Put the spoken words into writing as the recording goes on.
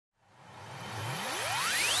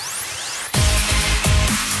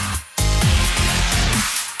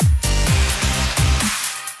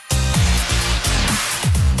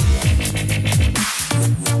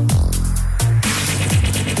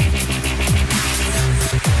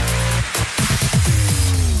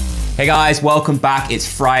Hey guys, welcome back.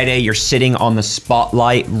 It's Friday. You're sitting on the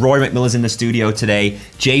spotlight. Roy McMillan's in the studio today.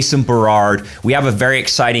 Jason Berard. We have a very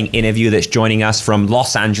exciting interview that's joining us from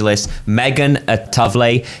Los Angeles. Meghan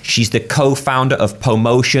Athavale. She's the co-founder of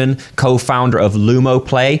Pomotion, co-founder of Lumo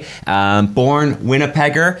Play, born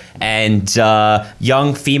Winnipegger and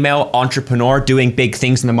young female entrepreneur doing big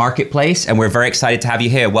things in the marketplace. And we're very excited to have you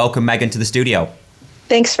here. Welcome, Meghan, to the studio.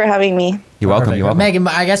 Thanks for having me. You're welcome. You're welcome. Meghan,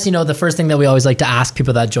 I guess, you know, the first thing that we always like to ask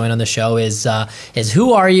people that join on the show is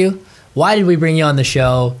who are you? Why did we bring you on the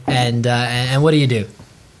show? And what do you do?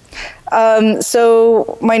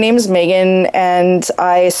 So my name is Meghan, and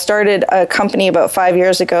I started a company about 5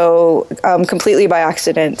 years ago, completely by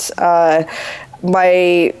accident.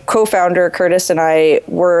 My co-founder, Curtis, and I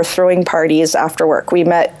were throwing parties after work. We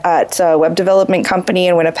met at a web development company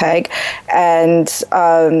in Winnipeg, and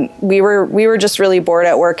we were just really bored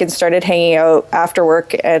at work and started hanging out after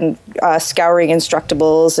work and scouring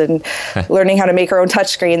Instructables and learning how to make our own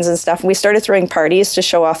touchscreens and stuff. And we started throwing parties to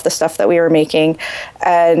show off the stuff that we were making.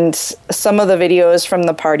 And some of the videos from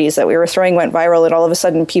the parties that we were throwing went viral, and all of a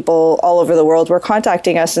sudden people all over the world were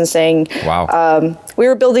contacting us and saying, wow. We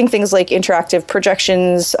were building things like interactive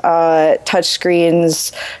projections, touch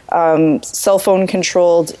screens, cell phone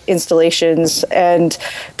controlled installations, and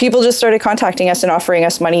people just started contacting us and offering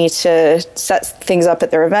us money to set things up at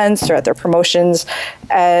their events or at their promotions.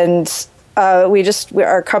 And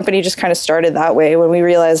our company just kind of started that way when we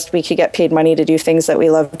realized we could get paid money to do things that we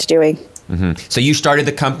loved doing. Mm-hmm. So you started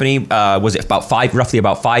the company, was it roughly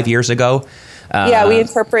about 5 years ago? Yeah, we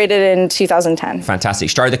incorporated in 2010. Fantastic.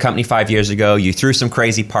 Started the company 5 years ago. You threw some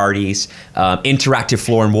crazy parties, interactive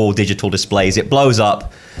floor and wall digital displays. It blows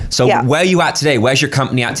up. So yeah. Where are you at today? Where's your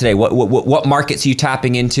company at today? What markets are you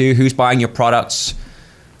tapping into? Who's buying your products?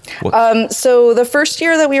 So the first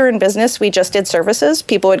year that we were in business, we just did services.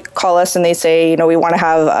 People would call us and they say, you know, we want to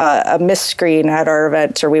have a mist screen at our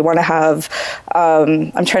event, or we want to have,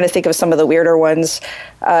 I'm trying to think of some of the weirder ones.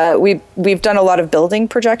 We've done a lot of building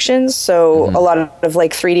projections, so a lot of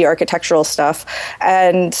like 3D architectural stuff.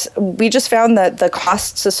 And we just found that the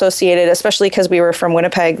costs associated, especially because we were from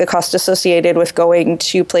Winnipeg, the cost associated with going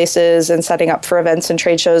to places and setting up for events and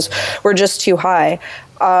trade shows were just too high.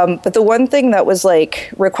 But the one thing that was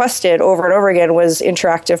like requested over and over again was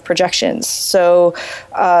interactive projections. So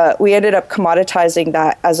we ended up commoditizing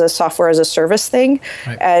that as a software as a service thing,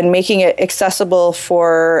 and making it accessible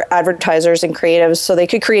for advertisers and creatives so they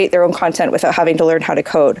could create their own content without having to learn how to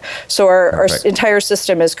code. So our entire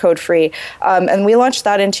system is code free. And we launched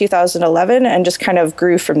that in 2011 and just kind of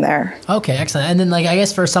grew from there. Okay, excellent. And then like, I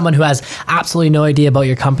guess for someone who has absolutely no idea about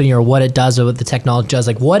your company or what it does or what the technology does,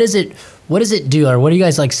 like what does it do, or what do you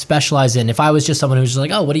guys like specialize in? If I was just someone who's just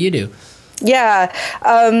like, oh, what do you do? Yeah,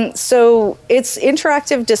 so it's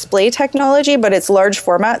interactive display technology, but it's large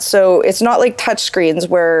format. So it's not like touch screens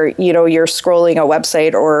where, you know, you're scrolling a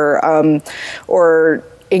website or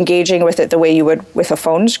engaging with it the way you would with a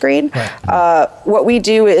phone screen. Right. What we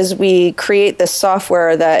do is we create this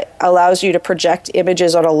software that allows you to project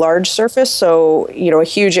images on a large surface, so, you know, a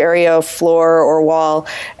huge area of floor or wall,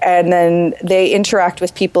 and then they interact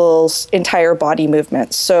with people's entire body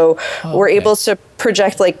movements. So we're able to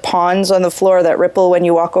project like ponds on the floor that ripple when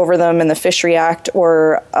you walk over them and the fish react,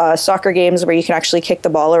 or soccer games where you can actually kick the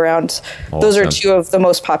ball around. Awesome. Those are two of the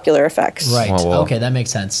most popular effects. Right. Whoa. Okay, that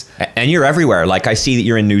makes sense. And you're everywhere. Like I see that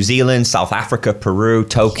you're in New Zealand, South Africa, Peru,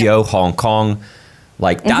 Tokyo, Hong Kong.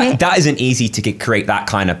 Like that isn't easy to create that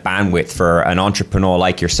kind of bandwidth for an entrepreneur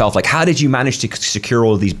like yourself. Like how did you manage to secure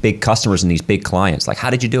all these big customers and these big clients? Like how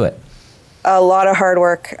did you do it? A lot of hard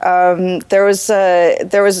work. There was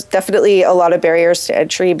definitely a lot of barriers to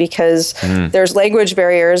entry because there's language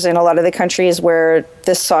barriers in a lot of the countries where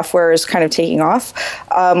this software is kind of taking off.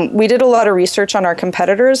 We did a lot of research on our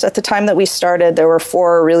competitors. At the time that we started, there were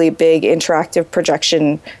 4 really big interactive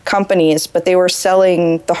projection companies, but they were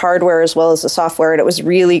selling the hardware as well as the software, and it was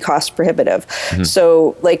really cost prohibitive.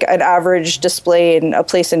 So like an average display in a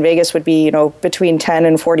place in Vegas would be, you know, between $10,000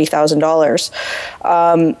 and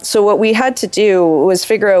 $40,000. So what we had to do was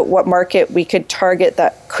figure out what market we could target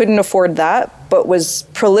that couldn't afford that, but was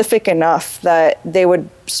prolific enough that they would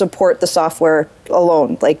support the software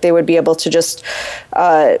alone. Like they would be able to just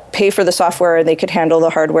pay for the software and they could handle the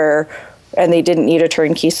hardware, and they didn't need a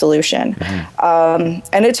turnkey solution. And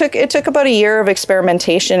it took about a year of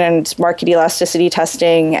experimentation and market elasticity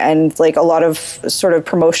testing and like a lot of sort of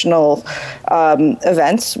promotional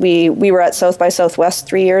events. We were at South by Southwest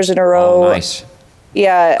 3 years in a row. Oh, nice.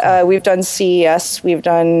 Yeah, we've done CES, we've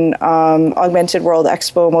done Augmented World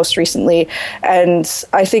Expo most recently, and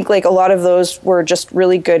I think like a lot of those were just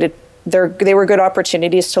really good they were good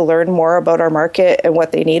opportunities to learn more about our market and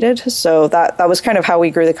what they needed. So that was kind of how we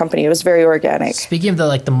grew the company. It was very organic. Speaking of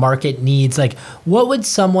the market needs, like what would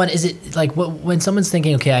someone, is it like when someone's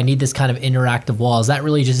thinking, okay, I need this kind of interactive wall, is that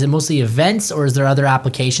really just mostly events, or is there other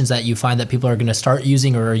applications that you find that people are going to start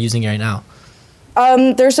using or are using right now?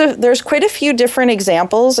 There's quite a few different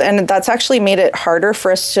examples, and that's actually made it harder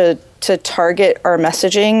for us to target our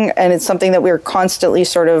messaging, and it's something that we're constantly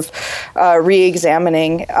sort of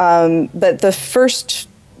re-examining. But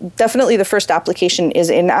definitely the first application is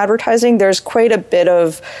in advertising. There's quite a bit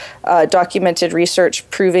of documented research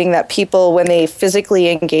proving that people, when they physically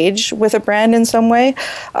engage with a brand in some way,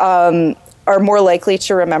 are more likely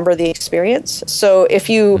to remember the experience. So if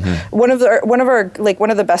you, one of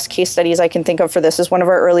the best case studies I can think of for this is one of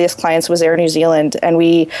our earliest clients was Air New Zealand, and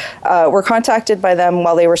we were contacted by them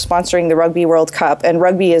while they were sponsoring the Rugby World Cup, and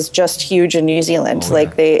rugby is just huge in New Zealand.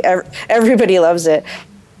 Everybody loves it.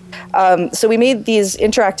 So we made these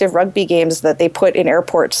interactive rugby games that they put in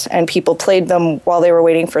airports, and people played them while they were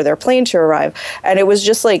waiting for their plane to arrive. And it was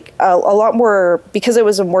just like a lot more, because it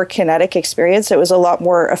was a more kinetic experience, it was a lot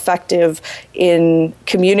more effective in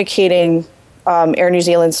communicating Air New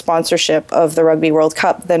Zealand's sponsorship of the Rugby World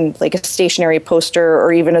Cup than like a stationary poster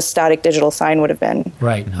or even a static digital sign would have been.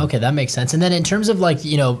 Right. Okay, that makes sense. And then in terms of the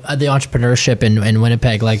entrepreneurship in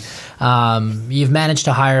Winnipeg, you've managed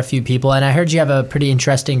to hire a few people, and I heard you have a pretty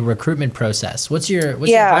interesting recruitment process. What's your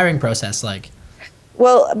hiring process like?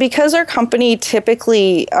 Well, because our company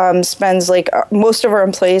typically spends most of our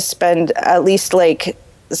employees spend at least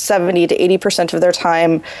 70 to 80% of their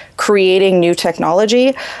time creating new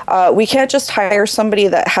technology. We can't just hire somebody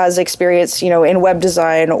that has experience, in web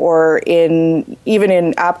design or even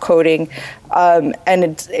in app coding,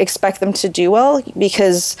 and expect them to do well,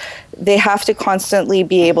 because they have to constantly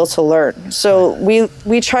be able to learn. So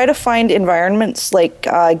we try to find environments like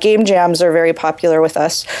game jams are very popular with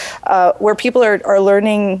us, where people are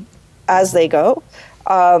learning as they go.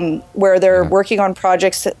 Where they're working on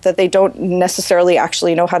projects that they don't necessarily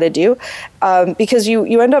actually know how to do, because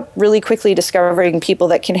you end up really quickly discovering people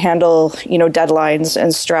that can handle, deadlines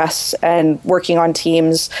and stress and working on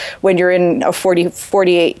teams when you're in a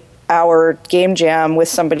 48-hour game jam with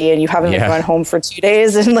somebody and you haven't gone home for 2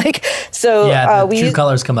 days. And the true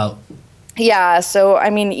colors come out. Yeah, so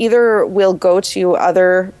either we'll go to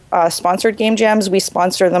other sponsored game jams, we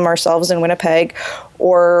sponsor them ourselves in Winnipeg,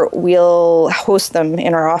 or we'll host them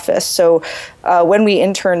in our office. So when we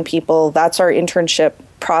intern people, that's our internship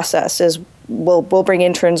process. Is we'll bring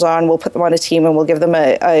interns on, we'll put them on a team, and we'll give them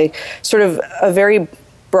a sort of a very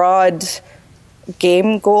broad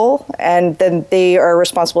game goal, and then they are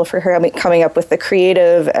responsible for coming up with the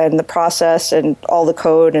creative and the process and all the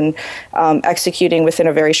code and executing within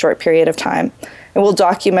a very short period of time. And we'll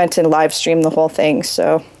document and live stream the whole thing.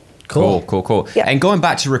 So Cool. Yeah. And going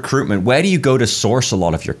back to recruitment, where do you go to source a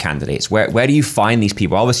lot of your candidates? Where do you find these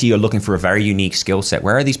people? Obviously, you're looking for a very unique skill set.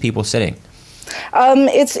 Where are these people sitting?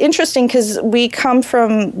 It's interesting because we come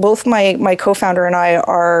from, both my co-founder and I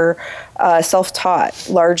are self-taught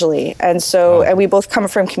largely. And so, and we both come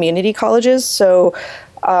from community colleges. So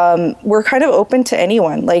we're kind of open to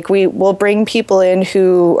anyone. We'll bring people in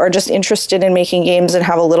who are just interested in making games and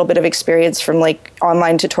have a little bit of experience from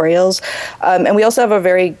online tutorials. And we also have a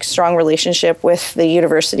very strong relationship with the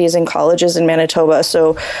universities and colleges in Manitoba.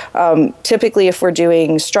 So typically if we're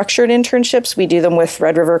doing structured internships, we do them with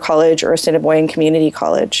Red River College or Assiniboine Community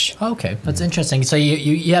College. Okay, that's interesting. So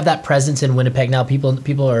you have that presence in Winnipeg now. People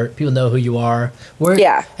know who you are.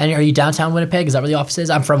 Yeah. And are you downtown Winnipeg? Is that where the office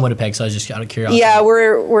is? I'm from Winnipeg, so I was just out of curiosity. Yeah,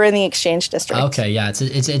 we're in the Exchange District. Okay, yeah,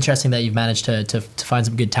 it's interesting that you've managed to find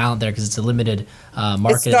some good talent there, because it's a limited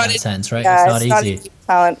market in that sense, right? Yeah, it's not easy. Not a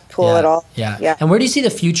talent pool at all. Yeah. And where do you see the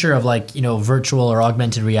future of virtual or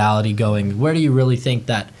augmented reality going? Where do you really think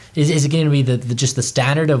that is it going to be just the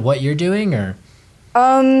standard of what you're doing, or?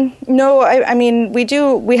 No,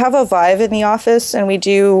 we have a Vive in the office, and we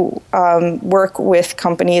do work with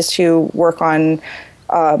companies who work on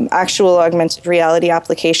actual augmented reality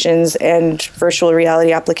applications and virtual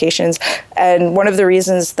reality applications. And one of the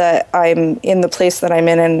reasons that I'm in the place that I'm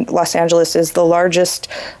in Los Angeles is the largest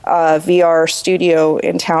VR studio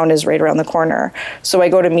in town is right around the corner. So I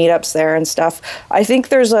go to meetups there and stuff. I think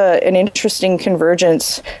there's an interesting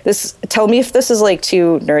convergence. Tell me if this is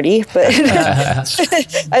too nerdy, but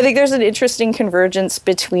I think there's an interesting convergence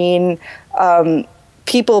between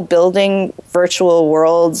people building virtual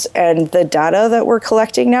worlds and the data that we're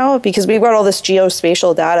collecting now, because we've got all this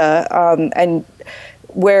geospatial data, and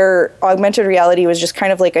where augmented reality was just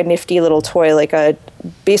kind of like a nifty little toy,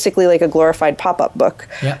 basically like a glorified pop-up book.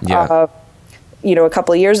 Yeah. a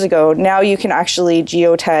couple of years ago. Now you can actually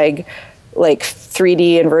geotag like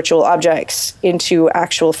 3D and virtual objects into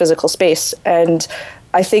actual physical space. And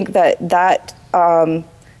I think that's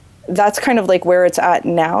kind of like where it's at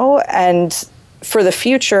now. And for the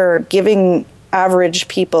future, giving average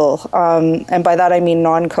people, and by that I mean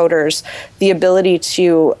non-coders, the ability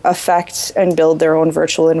to affect and build their own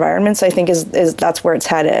virtual environments, I think is that's where it's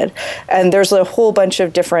headed. And there's a whole bunch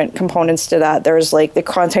of different components to that. There's like the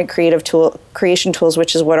content creation tools,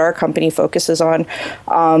 which is what our company focuses on.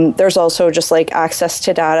 There's also just like access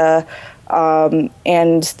to data,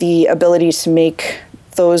 and the ability to make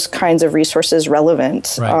those kinds of resources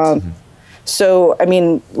relevant. Right. So, I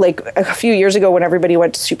mean, like a few years ago when everybody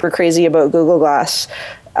went super crazy about Google Glass,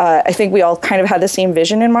 I think we all kind of had the same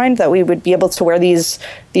vision in mind, that we would be able to wear these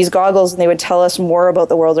goggles and they would tell us more about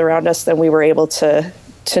the world around us than we were able to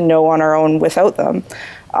know on our own without them.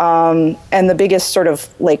 And the biggest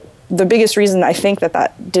the biggest reason I think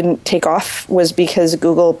that didn't take off was because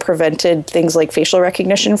Google prevented things like facial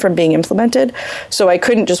recognition from being implemented. So I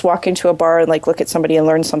couldn't just walk into a bar and like look at somebody and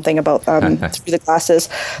learn something about them through the glasses.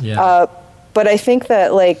 Yeah. But I think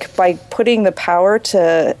that like by putting the power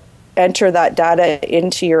to enter that data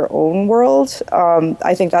into your own world,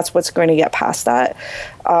 I think that's what's going to get past that.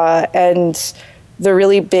 And the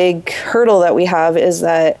really big hurdle that we have is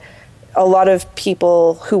that a lot of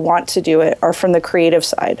people who want to do it are from the creative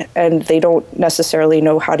side, and they don't necessarily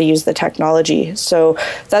know how to use the technology. So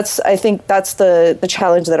I think that's the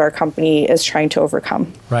challenge that our company is trying to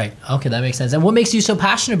overcome. Right. Okay, that makes sense. And what makes you so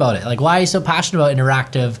passionate about it? Like, why are you so passionate about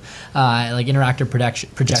interactive projection?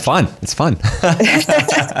 It's fun. It's fun.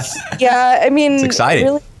 Yeah, I mean, it's exciting.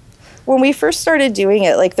 Really, when we first started doing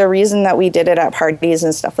it, like the reason that we did it at parties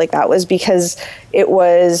and stuff like that was because it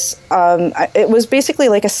was basically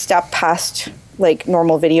like a step past like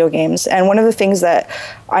normal video games. And one of the things that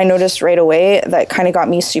I noticed right away that kind of got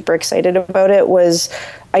me super excited about it was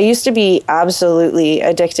I used to be absolutely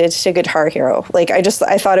addicted to Guitar Hero. Like I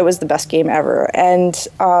thought it was the best game ever. And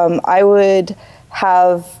I would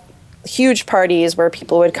have huge parties where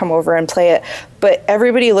people would come over and play it, but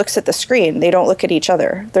everybody looks at the screen. They don't look at each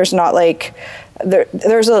other. There's not like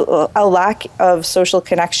there's a lack of social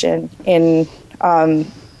connection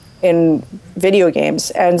in video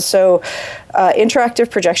games. And so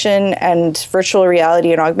interactive projection and virtual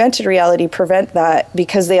reality and augmented reality prevent that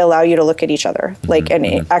because they allow you to look at each other,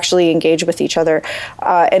 and actually engage with each other.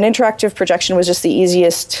 And interactive projection was just the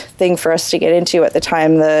easiest thing for us to get into at the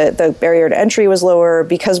time. The barrier to entry was lower.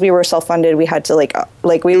 Because we were self-funded, we had to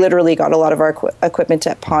we literally got a lot of our equipment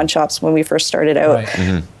at pawn shops when we first started out.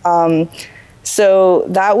 Right. So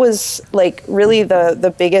that was like really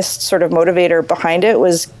the biggest sort of motivator behind it,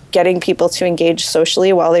 was getting people to engage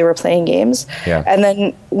socially while they were playing games. Yeah. And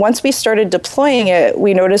then once we started deploying it,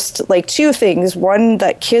 we noticed like two things. One,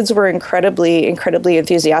 that kids were incredibly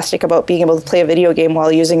enthusiastic about being able to play a video game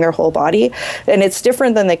while using their whole body. And it's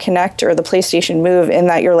different than the Kinect or the PlayStation Move in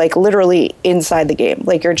that you're like literally inside the game,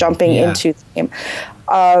 like you're jumping into the game.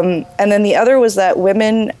 And then the other was that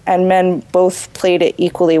women and men both played it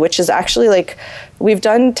equally, which is actually like, we've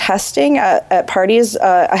done testing at parties.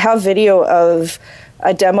 I have video of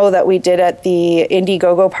a demo that we did at the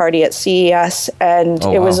Indiegogo party at CES, and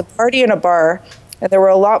it was a party in a bar, and there were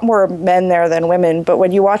a lot more men there than women. But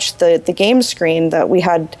when you watch the game screen that we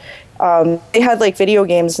had, they had like video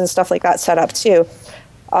games and stuff like that set up too.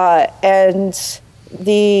 And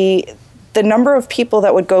the number of people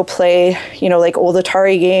that would go play, like old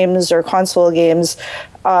Atari games or console games,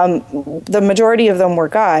 the majority of them were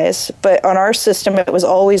guys, but on our system, it was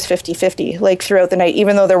always 50-50, like throughout the night,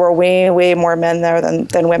 even though there were way, way more men there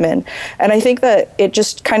than women. And I think that it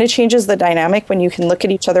just kind of changes the dynamic when you can look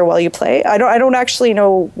at each other while you play. I don't actually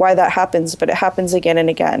know why that happens, but it happens again and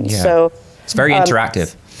again. Yeah. So it's very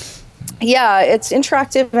interactive. Yeah, it's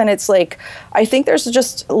interactive, and it's like, I think there's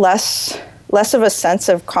just less of a sense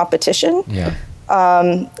of competition. Yeah.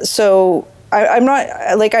 So I'm not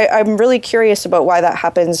like, I'm really curious about why that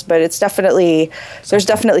happens, but it's there's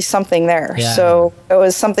definitely something there. Yeah. So it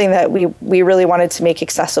was something that we really wanted to make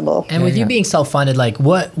accessible. And with you being self-funded, like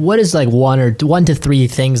what is like one to three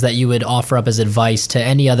things that you would offer up as advice to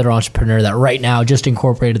any other entrepreneur that right now just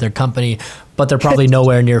incorporated their company, but they're probably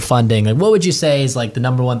nowhere near funding? Like, what would you say is like the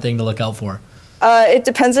number one thing to look out for? It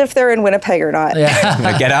depends if they're in Winnipeg or not.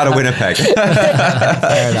 Yeah. Get out of Winnipeg.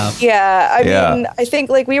 Fair enough. Yeah, I mean, I think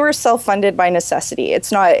like we were self-funded by necessity.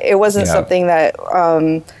 It wasn't something that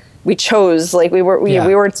we chose. Like we weren't we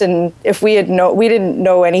didn't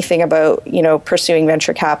know anything about pursuing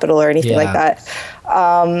venture capital or anything like that.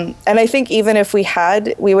 And I think even if we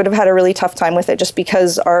would have had a really tough time with it just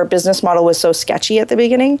because our business model was so sketchy at the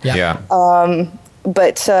beginning. Yeah.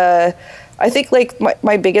 But I think like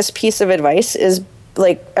my biggest piece of advice is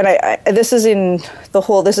like, and this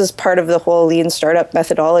is part of the whole lean startup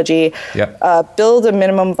methodology. Yep. Build a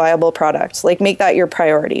minimum viable product. Like make that your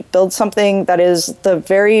priority. Build something that is the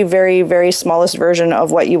very, very, very smallest version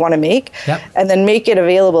of what you want to make, yep. and then make it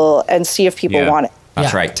available and see if people want it.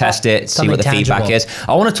 That's right. Test it, see what the feedback is.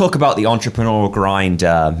 I want to talk about the entrepreneurial grind,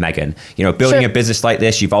 Meghan. You know, building a business like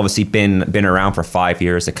this, you've obviously been around for 5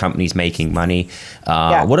 years. The company's making money.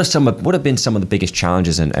 What have been some of the biggest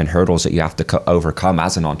challenges and hurdles that you have to overcome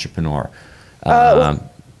as an entrepreneur?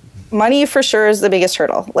 Money for sure is the biggest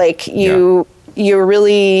hurdle. Like you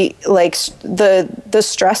really like the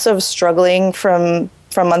stress of struggling from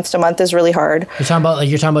month to month is really hard. You're talking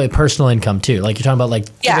about your personal income too. Like you're talking about like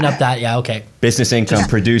giving up that. Yeah. Okay. Business income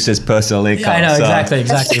produces personal income. Yeah, I know,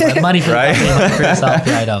 exactly. Like money for right? Money for yourself.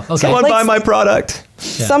 Yeah, I know. Okay. Someone buy my product.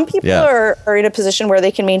 Yeah. Some people are in a position where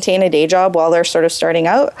they can maintain a day job while they're sort of starting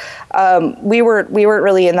out. We weren't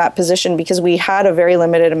really in that position because we had a very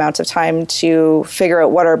limited amount of time to figure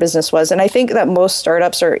out what our business was. And I think that most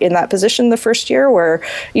startups are in that position the first year where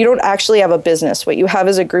you don't actually have a business. What you have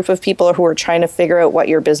is a group of people who are trying to figure out what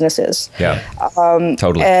your business is. Yeah,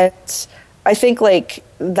 totally. And I think like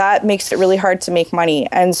that makes it really hard to make money.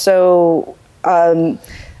 And so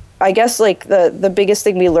I guess like the biggest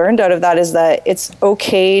thing we learned out of that is that it's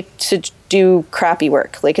okay to do crappy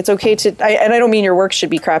work. Like it's okay to, and I don't mean your work should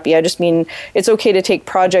be crappy. I just mean it's okay to take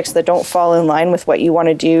projects that don't fall in line with what you want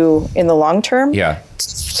to do in the long term. Yeah.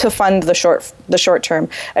 To fund the short term.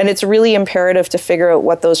 And it's really imperative to figure out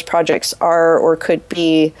what those projects are or could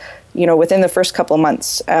be, you know, within the first couple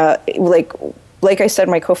months. Like I said,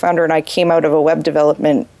 my co-founder and I came out of a web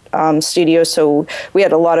development studio, so we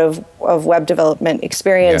had a lot of web development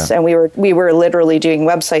experience, and we were literally doing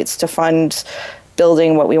websites to fund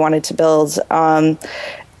building what we wanted to build. And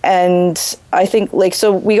I think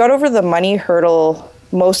so we got over the money hurdle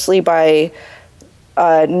mostly by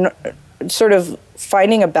sort of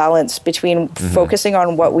finding a balance between focusing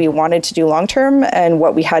on what we wanted to do long term and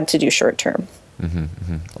what we had to do short term.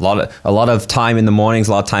 A lot of time in the mornings,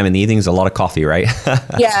 a lot of time in the evenings, a lot of coffee, right?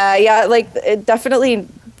 yeah. Like definitely,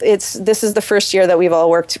 this is the first year that we've all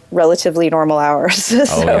worked relatively normal hours.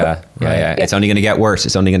 So, yeah. It's only going to get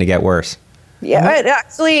worse. Yeah,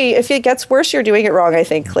 actually, if it gets worse, you're doing it wrong, I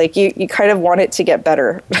think. Like, you kind of want it to get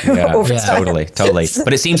better over time. Totally.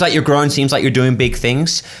 But it seems like you're growing, seems like you're doing big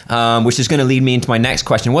things, which is going to lead me into my next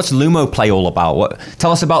question. What's Lumo Play all about?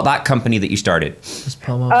 Tell us about that company that you started.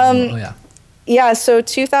 Yeah, so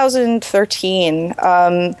 2013,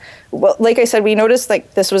 well, like I said, we noticed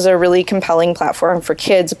like this was a really compelling platform for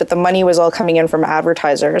kids, but the money was all coming in from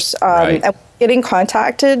advertisers. And getting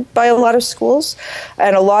contacted by a lot of schools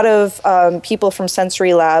and a lot of people from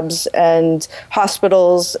sensory labs and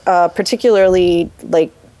hospitals, particularly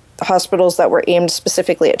like hospitals that were aimed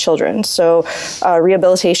specifically at children. So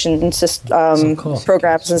rehabilitation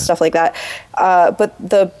programs and stuff like that. But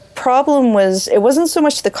the problem was it wasn't so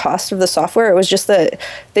much the cost of the software, it was just that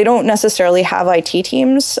they don't necessarily have IT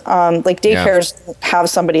teams. Like daycares have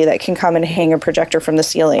somebody that can come and hang a projector from the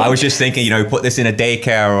ceiling. I was just thinking, put this in a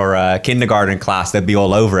daycare or a kindergarten class, they'd be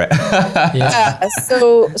all over it.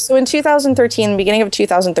 So in 2013, beginning of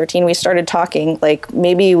 2013, we started talking like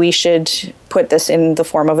maybe we should put this in the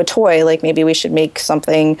form of a toy. Like maybe we should make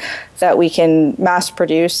something that we can mass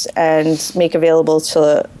produce and make available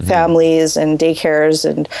to families and daycares.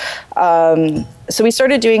 And so we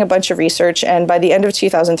started doing a bunch of research. And by the end of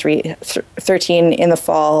 2013, in the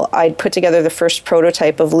fall, I'd put together the first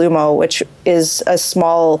prototype of Lumo, which is a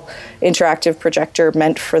small interactive projector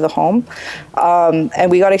meant for the home.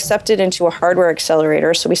 And we got accepted into a hardware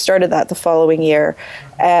accelerator. So we started that the following year.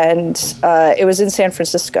 And it was in San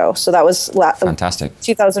Francisco. So that was fantastic.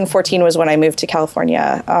 2014 was when I moved to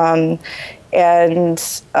California. And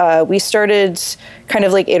we started kind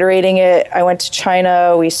of like iterating it. I went to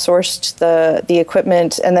China, we sourced the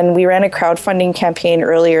equipment, and then we ran a crowdfunding campaign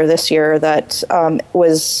earlier this year that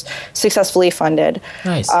was successfully funded.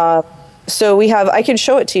 Nice. So I can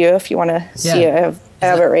show it to you if you want to see it. I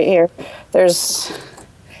have it right here. This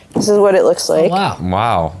is what it looks like. Oh,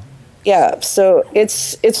 wow. Yeah, so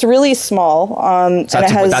it's really small. So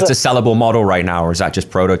that's a sellable model right now, or is that just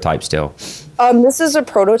prototype still? This is a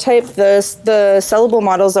prototype. The sellable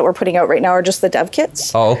models that we're putting out right now are just the dev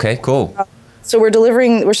kits. Oh, okay, cool. So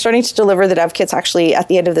we're starting to deliver the dev kits actually at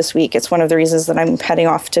the end of this week. It's one of the reasons that I'm heading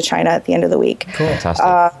off to China at the end of the week. Cool.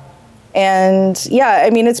 Fantastic. And yeah, I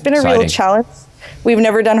mean, it's been a real challenge. we've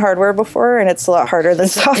never done hardware before, and it's a lot harder than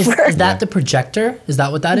software. Is that the projector? Is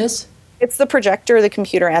that what that is? It's the projector, the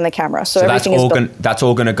computer, and the camera. So everything that's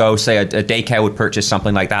all going to go, say a daycare would purchase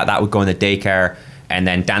something like that. That would go in the daycare, and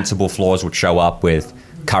then danceable floors would show up with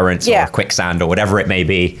currents or quicksand or whatever it may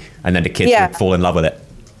be, and then the kids would fall in love with it.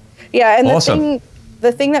 Yeah, and awesome.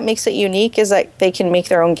 The thing that makes it unique is that they can make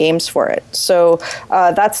their own games for it. So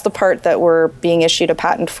that's the part that we're being issued a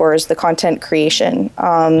patent for, is the content creation.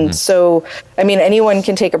 So, I mean, anyone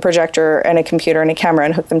can take a projector and a computer and a camera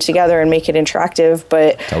and hook them together and make it interactive.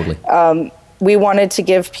 But we wanted to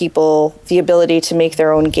give people the ability to make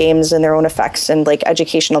their own games and their own effects and like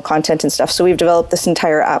educational content and stuff. So we've developed this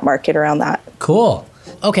entire app market around that. Cool.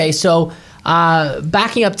 Okay, so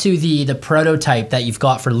backing up to the prototype that you've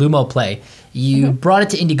got for Lumo Play, you brought it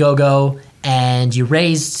to Indiegogo and you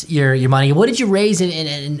raised your money. What did you raise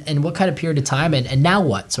in what kind of period of time, and now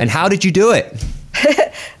what? And how did you do it?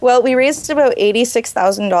 Well, we raised about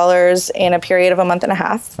 $86,000 in a period of a month and a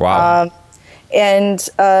half. Wow. And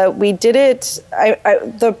we did it,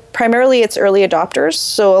 primarily it's early adopters.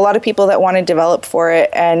 So a lot of people that want to develop for it.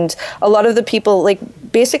 And a lot of the people, like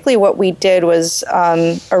basically what we did was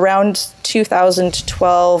around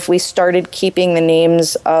 2012, we started keeping the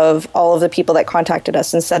names of all of the people that contacted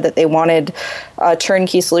us and said that they wanted a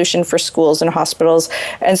turnkey solution for schools and hospitals.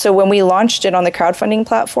 And so when we launched it on the crowdfunding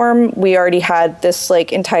platform, we already had this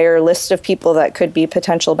like entire list of people that could be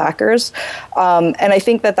potential backers. And I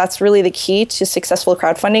think that that's really the key to successful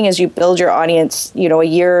crowdfunding, is you build your audience, you know, a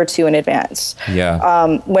year or two in advance.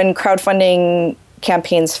 Yeah. When crowdfunding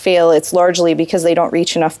campaigns fail, it's largely because they don't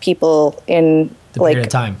reach enough people in the period of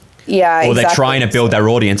time. Yeah, or they're trying to build their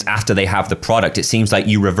audience after they have the product. It seems like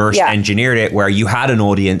you reverse engineered it, where you had an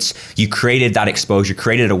audience, you created that exposure,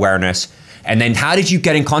 created awareness, and then how did you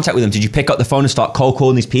get in contact with them? Did you pick up the phone and start cold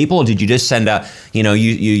calling these people, or did you just send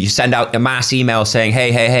you send out a mass email saying,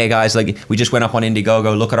 hey guys, like we just went up on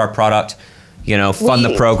Indiegogo, look at our product, fund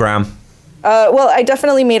the program? Well, I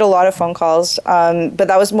definitely made a lot of phone calls, but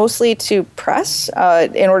that was mostly to press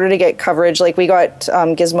in order to get coverage. Like we got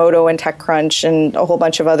Gizmodo and TechCrunch and a whole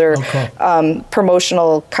bunch of other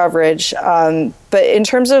promotional coverage. But in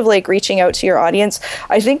terms of like reaching out to your audience,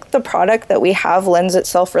 I think the product that we have lends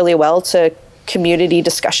itself really well to community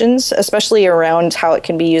discussions, especially around how it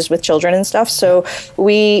can be used with children and stuff. So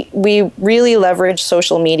we really leverage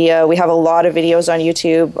social media. We have a lot of videos on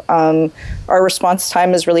YouTube. Our response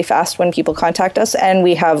time is really fast when people contact us, and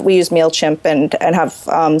we use MailChimp and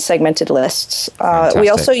have segmented lists. We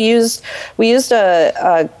also used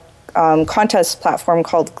a contest platform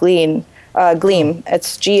called Gleam.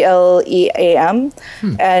 It's GLEAM,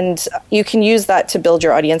 and you can use that to build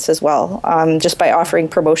your audience as well, just by offering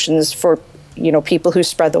promotions for people who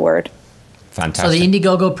spread the word. Fantastic. So the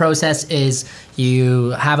Indiegogo process is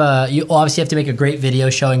you obviously have to make a great video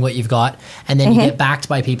showing what you've got, and then you get backed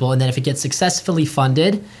by people, and then if it gets successfully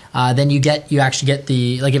funded, then you actually get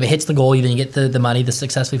if it hits the goal, then you get the money, the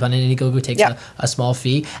successfully funded. Indiegogo takes a small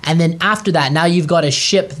fee, and then after that, now you've got to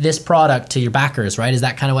ship this product to your backers, right? Is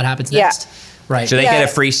that kind of what happens next? Right. So they get a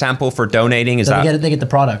free sample for donating? They get the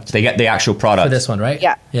product. They get the actual product. For this one, right?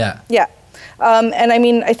 Yeah. And I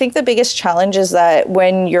mean, I think the biggest challenge is that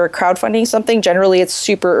when you're crowdfunding something, generally it's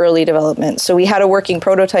super early development. So we had a working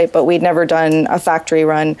prototype, but we'd never done a factory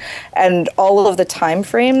run. And all of the time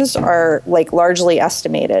frames are like largely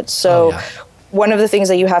estimated. So one of the things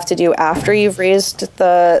that you have to do after you've raised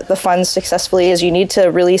the funds successfully is you need to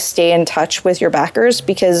really stay in touch with your backers,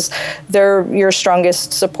 because they're your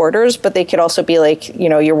strongest supporters, but they could also be like,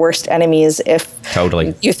 your worst enemies if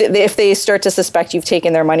if they start to suspect you've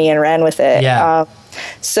taken their money and ran with it.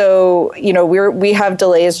 So, we have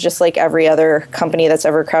delays just like every other company that's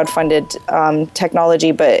ever crowdfunded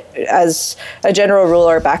technology. But as a general rule,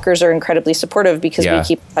 our backers are incredibly supportive because we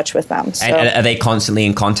keep in touch with them. So. And are they constantly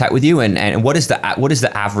in contact with you? And what is the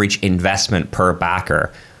average investment per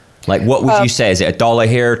backer? Like, what would you say? Is it $1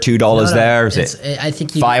 here, $2 there? Is it I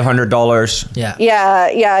think $500?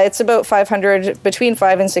 Yeah. It's about between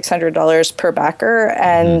 $500 and $600 per backer,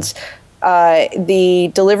 and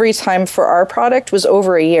the delivery time for our product was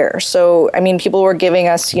over a year. So, I mean, people were giving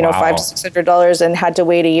us, $500 to $600 and had to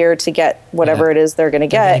wait a year to get whatever it is they're going to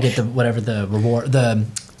get. Get the reward,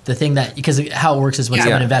 the thing that, because how it works is when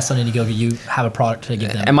someone invests on Indiegogo, you have a product to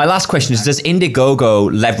give them. And my last question is, does Indiegogo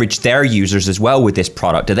leverage their users as well with this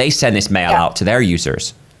product? Do they send this mail out to their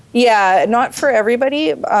users? Yeah, not for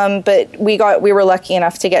everybody, but we were lucky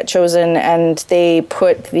enough to get chosen, and they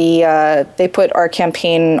put our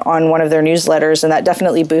campaign on one of their newsletters, and that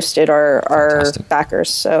definitely boosted our backers.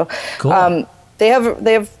 So cool. They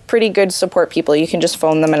have pretty good support people. You can just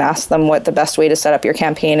phone them and ask them what the best way to set up your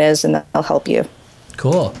campaign is, and they'll help you.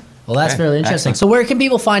 Cool. Well, that's Okay, really interesting. excellent. So where can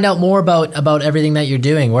people find out more about everything that you're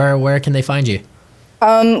doing? Where can they find you?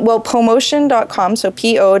 Well, PoMotion.com, so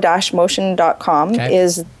po-motion.com Okay.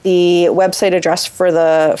 is the website address for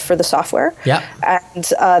the software. Yeah.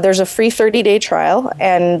 And there's a free 30-day trial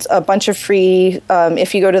and a bunch of free,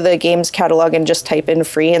 if you go to the games catalog and just type in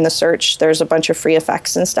free in the search, there's a bunch of free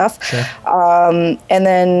effects and stuff. Sure. And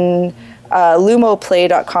then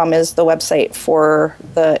LumoPlay.com is the website for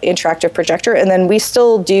the interactive projector. And then we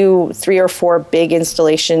still do 3 or 4 big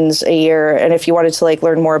installations a year. And if you wanted to like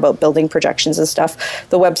learn more about building projections and stuff,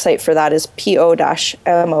 the website for that is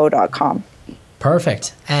po-mo.com.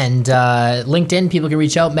 Perfect. And LinkedIn, people can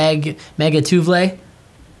reach out. Meg Athavale.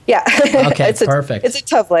 Yeah. Okay, perfect. It's a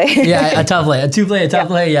Athavale. Yeah,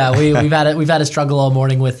 Athavale. Yeah, we've had a struggle all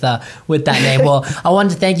morning with that name. Well, I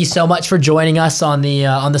wanted to thank you so much for joining us on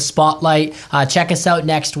the spotlight. Check us out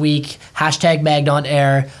next week.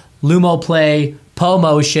 #MagnaOnAir, Lumo Play,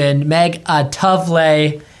 PoMotion, Meg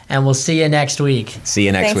Athavale, and we'll see you next week. See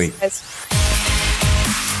you next Thanks, week. guys.